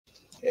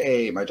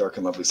Hey, my dark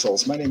and lovely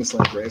souls. My name is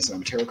Lenny Graves, and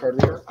I'm a tarot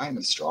card reader. I'm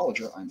an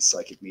astrologer. I'm a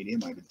psychic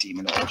medium. I'm a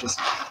demonologist.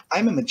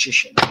 I'm a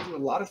magician. I do a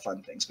lot of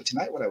fun things. But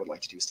tonight, what I would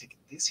like to do is take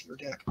this here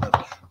deck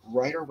of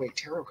Rider-Waite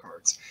tarot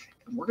cards,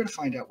 and we're going to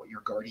find out what your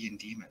guardian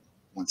demon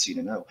wants you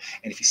to know.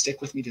 And if you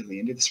stick with me to the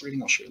end of this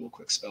reading, I'll show you a little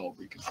quick spell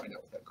where you can find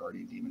out what that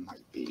guardian demon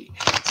might be.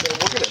 So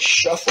we're going to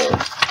shuffle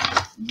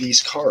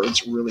these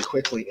cards really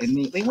quickly and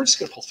neatly. We're just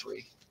going to pull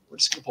three. We're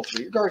just going to pull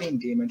three. Your guardian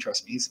demon,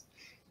 trust me,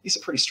 he's a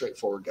pretty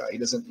straightforward guy. He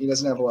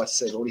doesn't have a lot to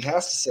say, but what he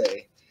has to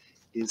say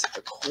is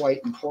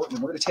quite important.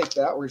 And we're going to take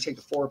that. We're going to take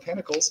the Four of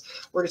Pentacles.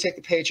 We're going to take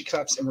the Page of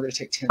Cups, and we're going to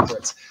take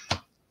Temperance.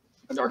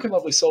 A dark and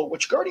lovely soul,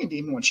 what your guardian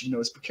demon wants you to know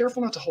is be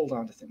careful not to hold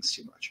on to things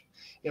too much.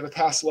 You have a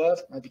past love,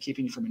 might be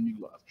keeping you from a new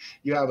love.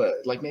 You have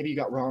maybe you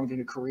got wronged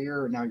in a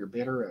career, and now you're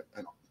bitter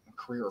at a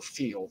career or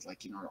field,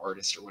 like an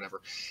artist or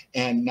whatever,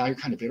 and now you're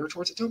kind of bitter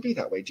towards it. Don't be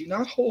that way. Do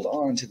not hold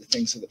on to the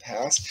things of the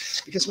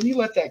past, because when you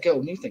let that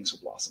go, new things will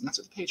blossom. That's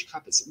what the Page of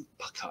Cups is.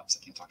 Cups,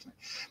 I can't talk tonight.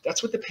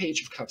 That's what the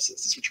Page of Cups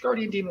is. That's what your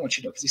guardian demon wants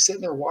you to know, because he's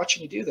sitting there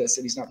watching you do this,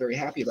 and he's not very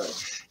happy about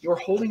it. You're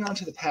holding on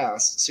to the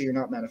past, so you're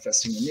not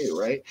manifesting the new,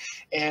 right?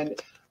 And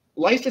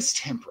life is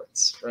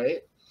temperance, right?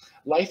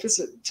 Life is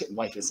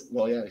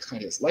well, yeah, it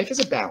kind of is. Life is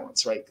a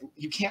balance, right?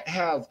 You can't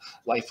have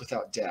life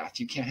without death.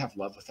 You can't have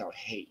love without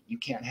hate. You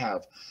can't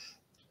have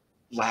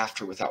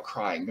laughter without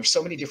crying. There's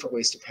so many different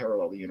ways to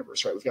parallel the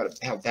universe, right? We've got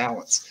to have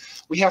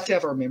balance. We have to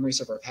have our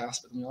memories of our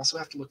past, but we also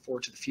have to look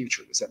forward to the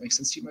future. Does that make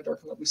sense to you, my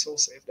dark and lovely soul?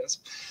 Say it does.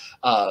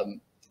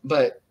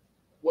 But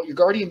what your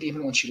guardian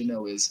demon wants you to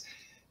know is,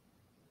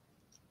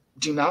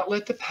 do not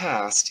let the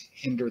past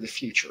hinder the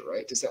future,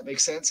 right? Does that make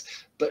sense?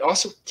 But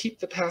also keep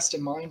the past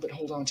in mind, but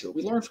hold on to it.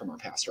 We learn from our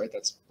past, right?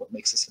 That's what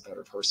makes us a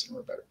better person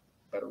or a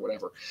better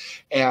whatever.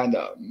 And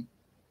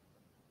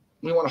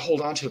we want to hold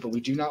on to it, but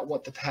we do not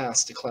want the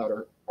past to cloud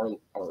our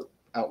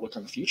outlook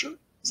on the future.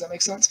 Does that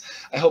make sense?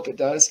 I hope it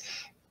does.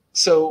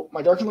 So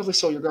my dark and lovely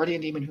soul, your guardian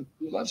demon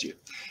who loves you,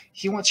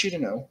 he wants you to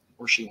know,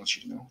 or she wants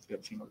you to know, if you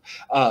have a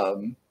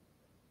female,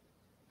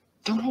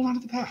 don't hold on to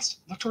the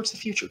past. Look towards the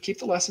future. Keep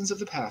the lessons of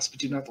the past, but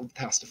do not let the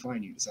past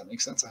define you. Does that make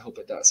sense? I hope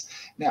it does.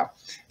 Now,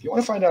 if you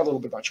want to find out a little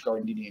bit about your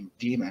guardian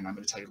demon, I'm going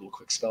to tell you a little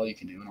quick spell you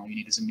can do, and all you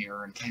need is a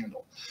mirror and a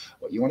candle.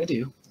 What you want to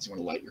do is you want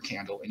to light your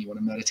candle, and you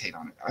want to meditate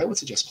on it. I would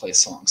suggest play a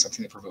song,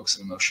 something that provokes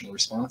an emotional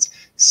response.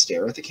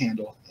 Stare at the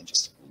candle and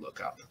just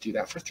look up. Do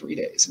that for 3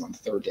 days, and on the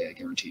third day, I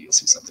guarantee you'll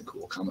see something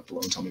cool. Comment below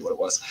and tell me what it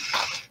was.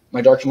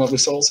 My dark and lovely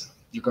souls,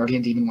 your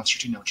guardian demon wants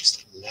you to know,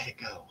 just let it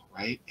go,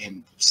 right?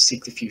 And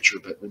seek the future,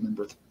 but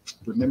remember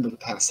the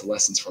past, the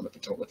lessons from it,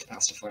 but don't let the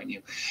past define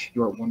you.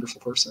 You are a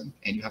wonderful person,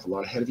 and you have a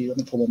lot ahead of you. I'm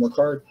going to pull one more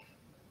card.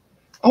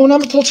 Oh, and I'm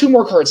going to pull 2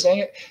 more cards, dang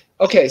it.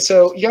 Okay,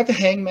 so you got the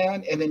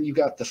Hangman, and then you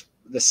got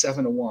the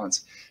Seven of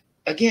Wands.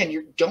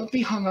 Again, don't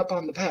be hung up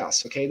on the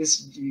past, okay?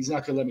 He's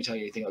not going to let me tell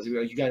you anything else.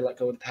 You got to let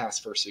go of the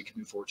past first so you can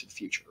move forward to the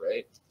future,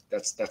 right?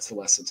 That's the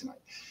lesson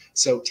tonight.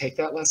 So take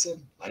that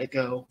lesson, let it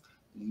go.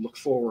 Look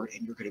forward,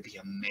 and you're going to be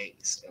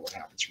amazed at what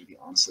happens. You're going to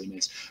be honestly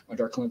amazed. My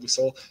dark and lovely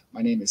soul,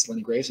 my name is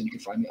Lenny Graves, and you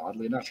can find me,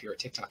 oddly enough, here at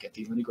TikTok at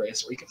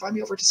 @TheLennyGraves, or you can find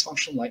me over at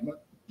Dysfunctional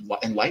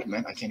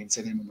Enlightenment, I can't even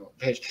say the name of the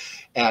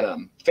page, at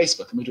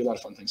Facebook, and we do a lot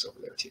of fun things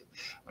over there, too.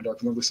 My dark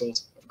and lovely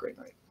souls, have a great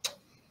night.